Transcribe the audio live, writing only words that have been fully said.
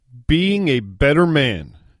Being a Better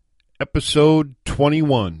Man, Episode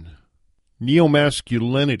 21,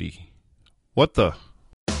 Neomasculinity. What the?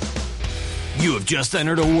 You have just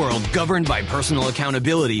entered a world governed by personal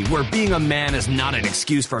accountability, where being a man is not an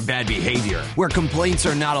excuse for bad behavior, where complaints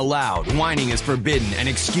are not allowed, whining is forbidden, and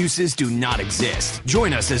excuses do not exist.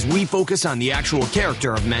 Join us as we focus on the actual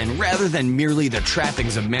character of men rather than merely the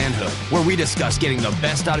trappings of manhood, where we discuss getting the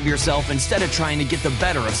best out of yourself instead of trying to get the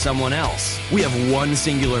better of someone else. We have one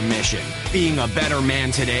singular mission: being a better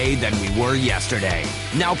man today than we were yesterday.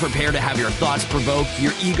 Now prepare to have your thoughts provoked,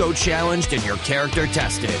 your ego challenged, and your character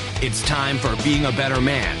tested. It's time for Being a Better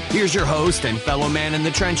Man. Here's your host and fellow man in the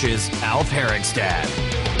trenches, Alf Herigstad.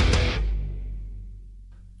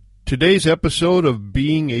 Today's episode of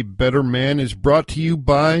Being a Better Man is brought to you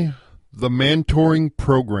by the Mentoring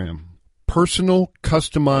Program. Personal,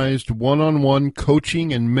 customized, one-on-one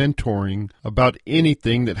coaching and mentoring about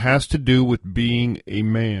anything that has to do with being a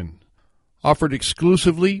man. Offered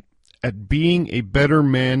exclusively at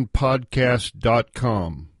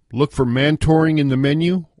beingabettermanpodcast.com. Look for mentoring in the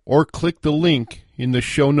menu or click the link in the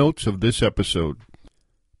show notes of this episode.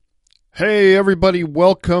 Hey everybody,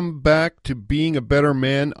 welcome back to Being a Better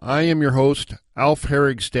Man. I am your host, Alf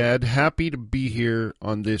Herigstad. Happy to be here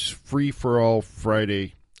on this Free-for-All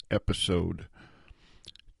Friday episode.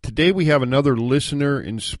 Today we have another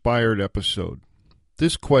listener-inspired episode.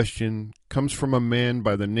 This question comes from a man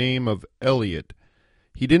by the name of Elliot.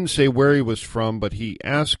 He didn't say where he was from, but he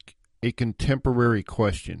asked a contemporary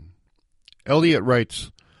question. Elliot writes,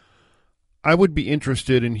 I would be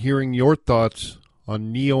interested in hearing your thoughts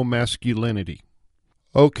on neomasculinity.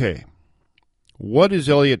 Okay, what is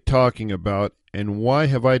Elliot talking about, and why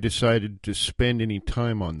have I decided to spend any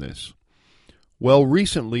time on this? Well,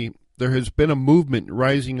 recently there has been a movement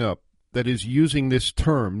rising up that is using this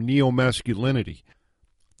term, neomasculinity.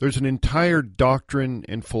 There's an entire doctrine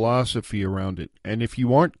and philosophy around it, and if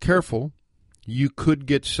you aren't careful, you could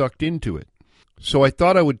get sucked into it. So I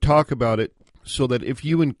thought I would talk about it so that if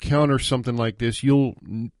you encounter something like this, you'll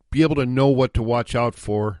be able to know what to watch out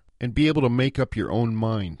for and be able to make up your own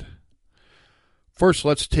mind. First,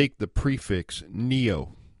 let's take the prefix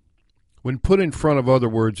neo. When put in front of other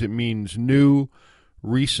words, it means new,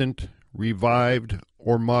 recent, revived,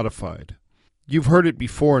 or modified. You've heard it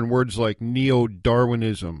before in words like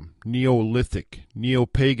neo-Darwinism, Neolithic,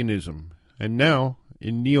 neo-paganism, and now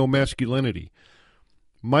in neomasculinity.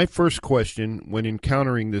 My first question when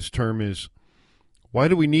encountering this term is, why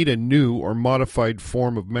do we need a new or modified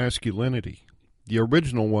form of masculinity? The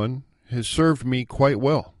original one has served me quite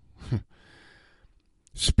well.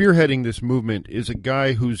 Spearheading this movement is a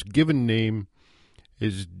guy whose given name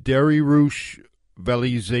is Dariush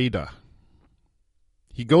Valizadeh.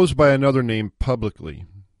 He goes by another name publicly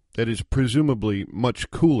that is presumably much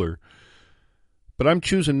cooler, but I'm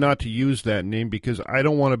choosing not to use that name because I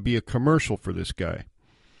don't want to be a commercial for this guy.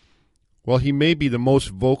 While he may be the most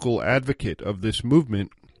vocal advocate of this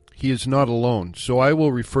movement, he is not alone, so I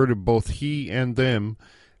will refer to both he and them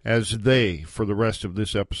as they for the rest of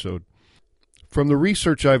this episode. From the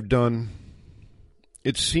research I've done,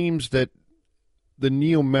 it seems that the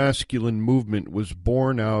neo-masculine movement was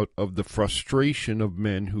born out of the frustration of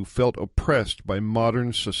men who felt oppressed by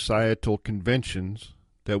modern societal conventions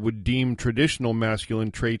that would deem traditional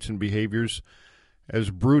masculine traits and behaviors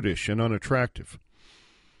as brutish and unattractive.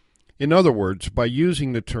 In other words, by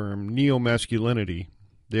using the term neo-masculinity,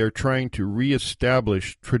 they are trying to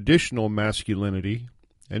reestablish traditional masculinity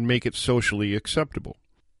and make it socially acceptable.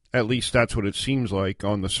 At least that's what it seems like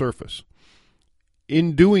on the surface.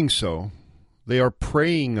 In doing so, they are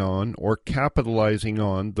preying on or capitalizing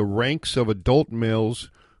on the ranks of adult males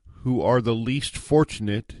who are the least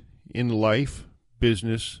fortunate in life,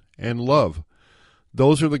 business, and love.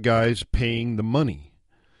 Those are the guys paying the money.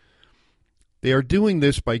 They are doing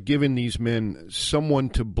this by giving these men someone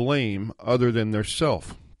to blame other than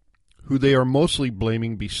theirself. Who they are mostly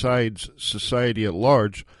blaming besides society at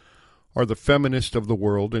large are the feminists of the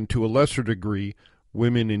world and to a lesser degree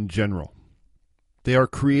women in general. They are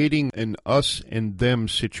creating an us and them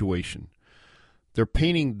situation. They're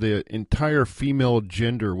painting the entire female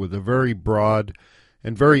gender with a very broad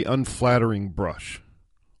and very unflattering brush,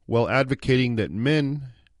 while advocating that men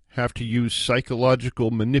have to use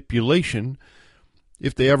psychological manipulation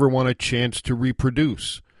if they ever want a chance to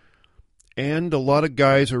reproduce. And a lot of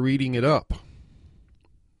guys are eating it up.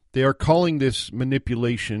 They are calling this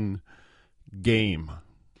manipulation game.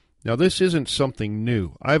 Now, this isn't something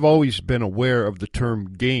new. I've always been aware of the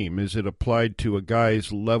term game as it applied to a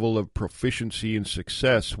guy's level of proficiency and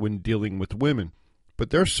success when dealing with women. But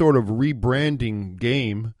they're sort of rebranding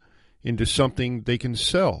game into something they can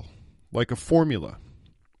sell, like a formula.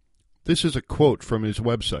 This is a quote from his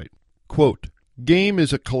website. Quote, "Game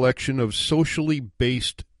is a collection of socially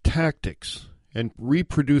based tactics and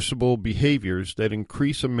reproducible behaviors that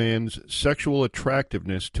increase a man's sexual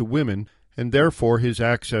attractiveness to women and therefore his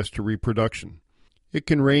access to reproduction. It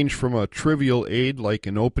can range from a trivial aid like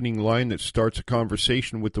an opening line that starts a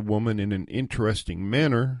conversation with the woman in an interesting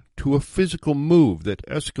manner to a physical move that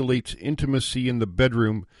escalates intimacy in the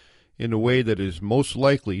bedroom in a way that is most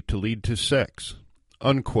likely to lead to sex."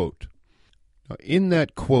 Unquote. Now, in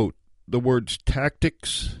that quote, the words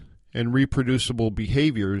tactics and reproducible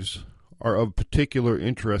behaviors are of particular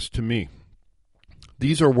interest to me.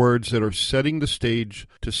 These are words that are setting the stage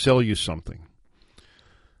to sell you something.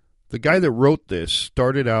 The guy that wrote this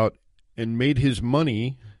started out and made his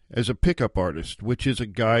money as a pickup artist, which is a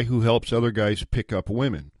guy who helps other guys pick up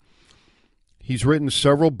women. He's written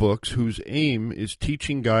several books whose aim is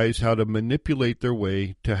teaching guys how to manipulate their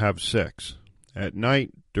way to have sex at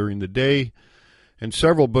night, during the day, and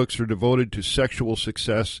several books are devoted to sexual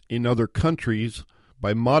success in other countries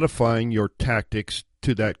by modifying your tactics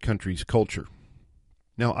to that country's culture.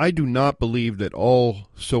 Now, I do not believe that all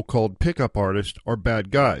so-called pickup artists are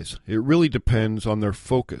bad guys. It really depends on their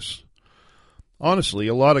focus. Honestly,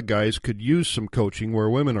 a lot of guys could use some coaching where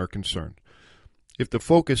women are concerned. If the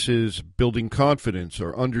focus is building confidence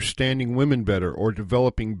or understanding women better or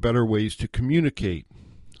developing better ways to communicate,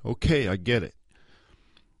 okay, I get it.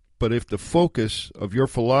 But if the focus of your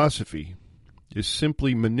philosophy is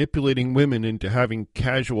simply manipulating women into having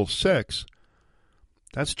casual sex,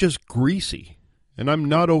 that's just greasy, and I'm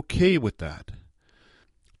not okay with that.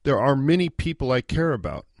 There are many people I care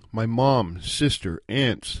about, my mom, sister,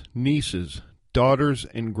 aunts, nieces, daughters,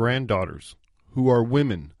 and granddaughters, who are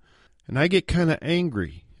women, and I get kind of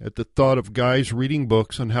angry at the thought of guys reading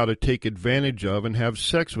books on how to take advantage of and have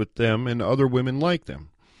sex with them and other women like them.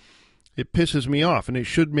 It pisses me off, and it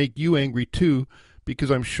should make you angry too,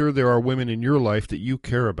 because I'm sure there are women in your life that you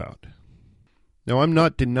care about. Now, I'm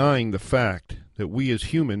not denying the fact that we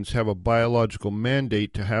as humans have a biological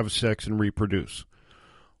mandate to have sex and reproduce.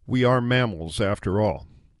 We are mammals, after all,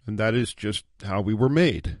 and that is just how we were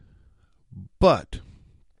made. But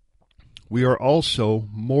we are also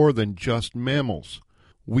more than just mammals.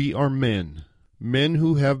 We are men, men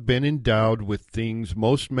who have been endowed with things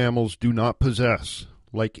most mammals do not possess,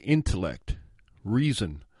 like intellect,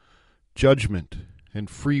 reason, judgment, and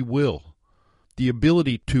free will, the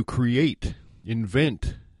ability to create,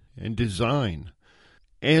 invent, and design,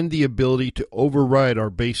 and the ability to override our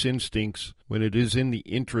base instincts when it is in the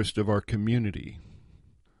interest of our community.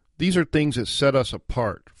 These are things that set us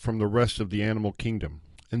apart from the rest of the animal kingdom,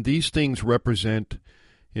 and these things represent,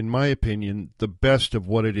 in my opinion, the best of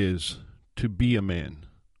what it is to be a man.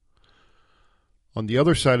 On the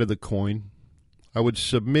other side of the coin, I would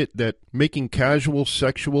submit that making casual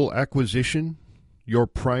sexual acquisition your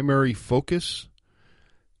primary focus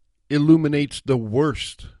illuminates the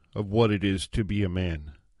worst of what it is to be a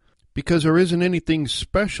man. Because there isn't anything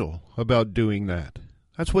special about doing that.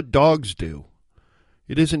 That's what dogs do.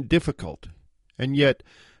 It isn't difficult. And yet,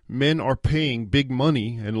 men are paying big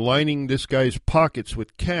money and lining this guy's pockets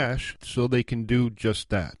with cash so they can do just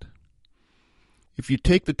that. If you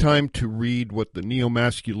take the time to read what the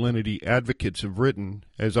neo-masculinity advocates have written,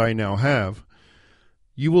 as I now have,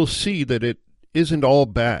 you will see that it isn't all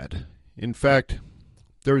bad. In fact,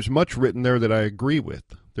 there is much written there that I agree with.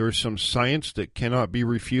 There is some science that cannot be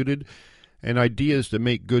refuted and ideas that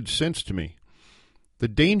make good sense to me. The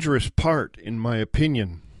dangerous part, in my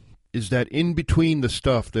opinion, is that in between the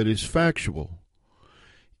stuff that is factual,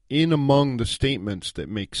 in among the statements that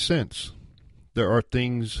make sense, there are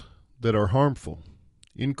things that are harmful,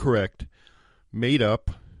 incorrect, made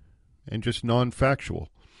up, and just non-factual.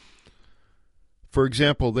 For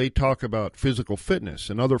example, they talk about physical fitness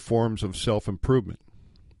and other forms of self-improvement,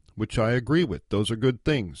 which I agree with. Those are good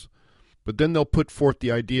things. But then they'll put forth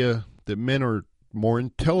the idea that men are more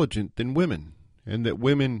intelligent than women, and that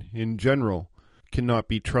women, in general, cannot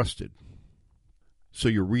be trusted. So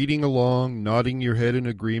you're reading along, nodding your head in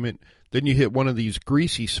agreement, then you hit one of these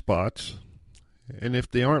greasy spots, and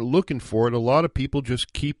if they aren't looking for it, a lot of people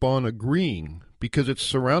just keep on agreeing, because it's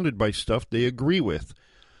surrounded by stuff they agree with.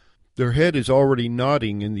 Their head is already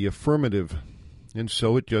nodding in the affirmative, and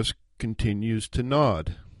so it just continues to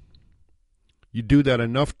nod. You do that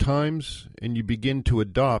enough times, and you begin to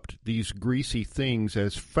adopt these greasy things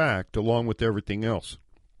as fact along with everything else.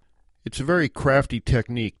 It's a very crafty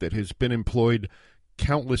technique that has been employed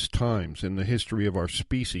countless times in the history of our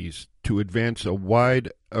species to advance a wide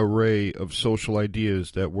array of social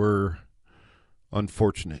ideas that were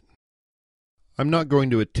unfortunate. I'm not going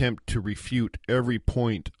to attempt to refute every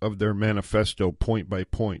point of their manifesto point by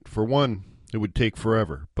point. For one, it would take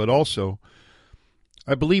forever. But also,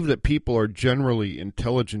 I believe that people are generally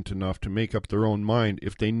intelligent enough to make up their own mind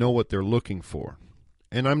if they know what they're looking for.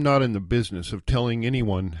 And I'm not in the business of telling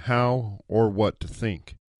anyone how or what to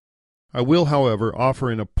think. I will, however, offer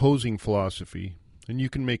an opposing philosophy, and you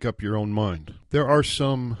can make up your own mind. There are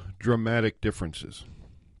some dramatic differences.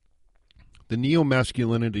 The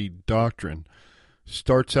neo-masculinity doctrine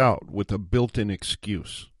starts out with a built-in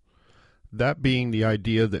excuse, that being the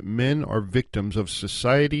idea that men are victims of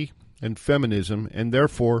society and feminism, and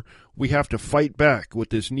therefore we have to fight back with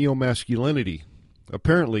this neo-masculinity,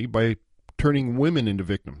 apparently by turning women into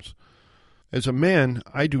victims. As a man,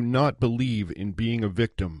 I do not believe in being a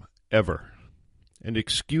victim, ever, and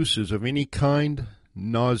excuses of any kind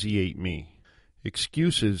nauseate me.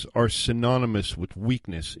 Excuses are synonymous with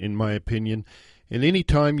weakness, in my opinion, and any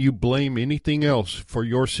time you blame anything else for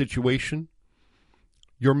your situation,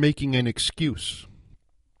 you're making an excuse,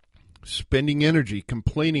 spending energy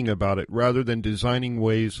complaining about it rather than designing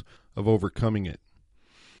ways of overcoming it.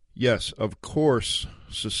 Yes, of course,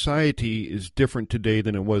 society is different today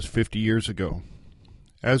than it was 50 years ago.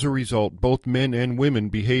 As a result, both men and women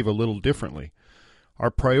behave a little differently.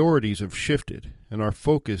 Our priorities have shifted, and our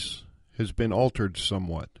focus has been altered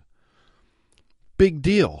somewhat. Big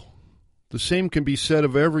deal. The same can be said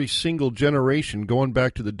of every single generation going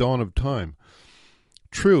back to the dawn of time.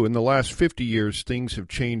 True, in the last 50 years, things have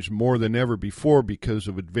changed more than ever before because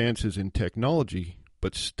of advances in technology,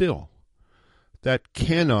 but still, that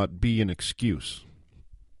cannot be an excuse.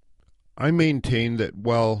 I maintain that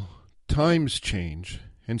while times change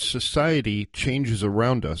and society changes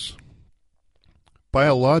around us,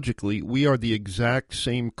 biologically, we are the exact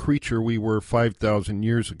same creature we were 5,000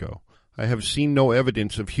 years ago. I have seen no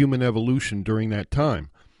evidence of human evolution during that time.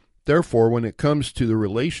 Therefore, when it comes to the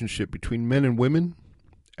relationship between men and women,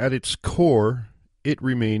 at its core, it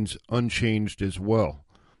remains unchanged as well.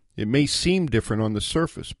 It may seem different on the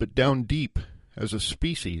surface, but down deep, as a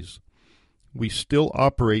species, we still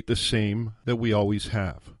operate the same that we always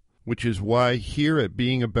have. Which is why here at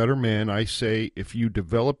Being a Better Man, I say if you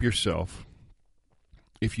develop yourself,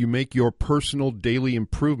 if you make your personal daily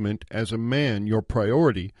improvement as a man your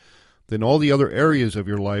priority, then all the other areas of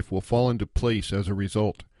your life will fall into place as a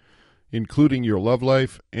result, including your love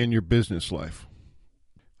life and your business life.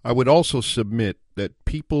 I would also submit that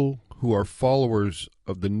people who are followers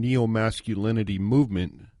of the neo-masculinity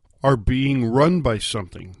movement are being run by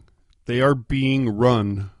something. They are being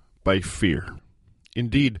run by fear.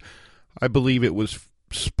 Indeed, I believe it was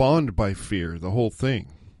spawned by fear, the whole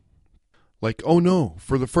thing. Like, oh no,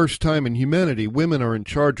 for the first time in humanity, women are in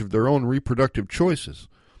charge of their own reproductive choices.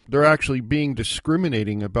 They're actually being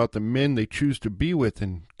discriminating about the men they choose to be with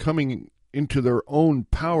and coming into their own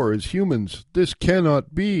power as humans. This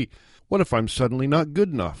cannot be. What if I'm suddenly not good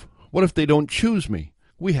enough? What if they don't choose me?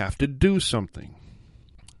 We have to do something.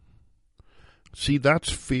 See, that's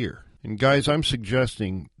fear. And guys, I'm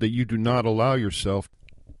suggesting that you do not allow yourself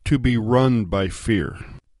to be run by fear.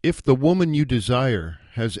 If the woman you desire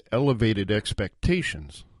has elevated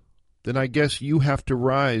expectations, then I guess you have to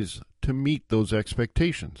rise to meet those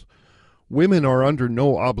expectations. Women are under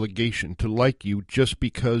no obligation to like you just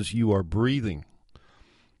because you are breathing.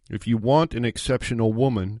 If you want an exceptional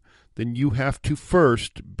woman, then you have to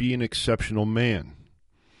first be an exceptional man.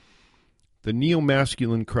 The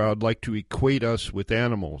neo-masculine crowd like to equate us with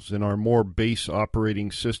animals in our more base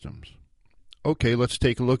operating systems. Okay, let's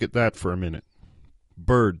take a look at that for a minute.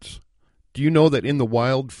 Birds. Do you know that in the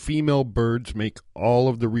wild, female birds make all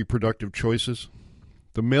of the reproductive choices?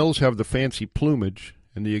 The males have the fancy plumage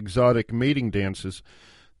and the exotic mating dances.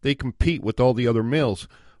 They compete with all the other males,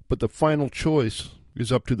 but the final choice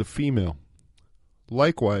is up to the female.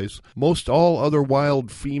 Likewise, most all other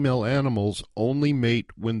wild female animals only mate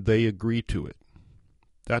when they agree to it.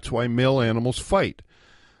 That's why male animals fight.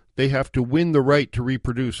 They have to win the right to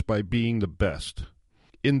reproduce by being the best.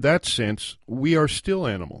 In that sense, we are still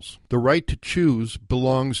animals. The right to choose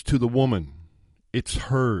belongs to the woman. It's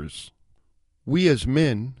hers. We as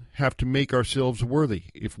men have to make ourselves worthy.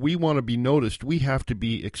 If we want to be noticed, we have to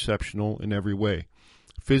be exceptional in every way.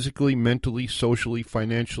 Physically, mentally, socially,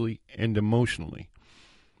 financially, and emotionally.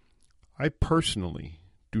 I personally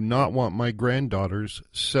do not want my granddaughters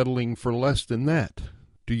settling for less than that.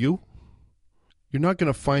 Do you? You're not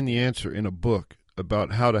going to find the answer in a book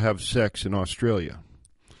about how to have sex in Australia.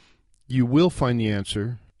 You will find the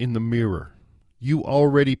answer in the mirror. You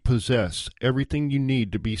already possess everything you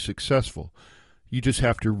need to be successful. You just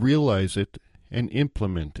have to realize it and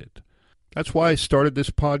implement it. That's why I started this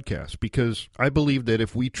podcast, because I believe that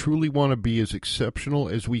if we truly want to be as exceptional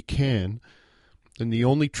as we can, then the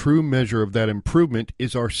only true measure of that improvement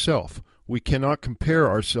is ourself. We cannot compare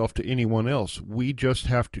ourselves to anyone else. We just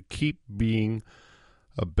have to keep being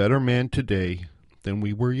a better man today than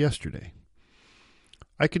we were yesterday.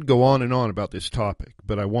 I could go on and on about this topic,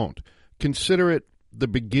 but I won't. Consider it the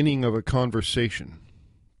beginning of a conversation,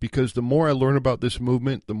 because the more I learn about this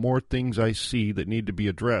movement, the more things I see that need to be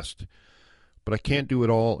addressed. But I can't do it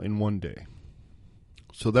all in one day.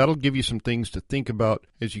 So that'll give you some things to think about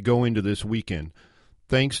as you go into this weekend.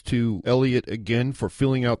 Thanks to Elliot again for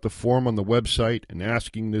filling out the form on the website and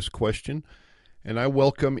asking this question. And I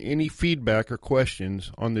welcome any feedback or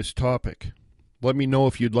questions on this topic. Let me know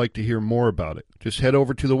if you'd like to hear more about it. Just head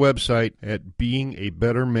over to the website at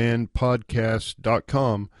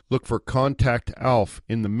beingabettermanpodcast.com. Look for Contact Alf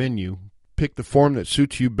in the menu. Pick the form that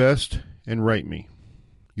suits you best and write me.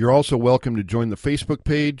 You're also welcome to join the Facebook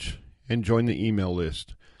page and join the email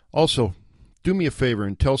list. Also, do me a favor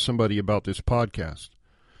and tell somebody about this podcast.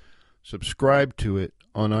 Subscribe to it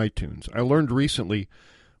on iTunes. I learned recently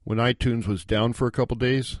when iTunes was down for a couple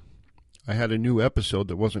days, I had a new episode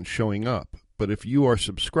that wasn't showing up. But if you are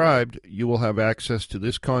subscribed, you will have access to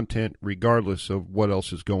this content regardless of what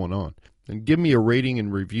else is going on. And give me a rating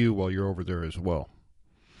and review while you're over there as well.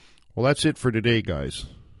 Well, that's it for today, guys.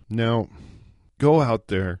 Now, go out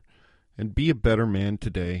there and be a better man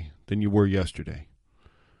today than you were yesterday.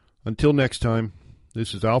 Until next time,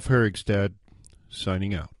 this is Alf Herigstad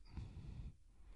signing out.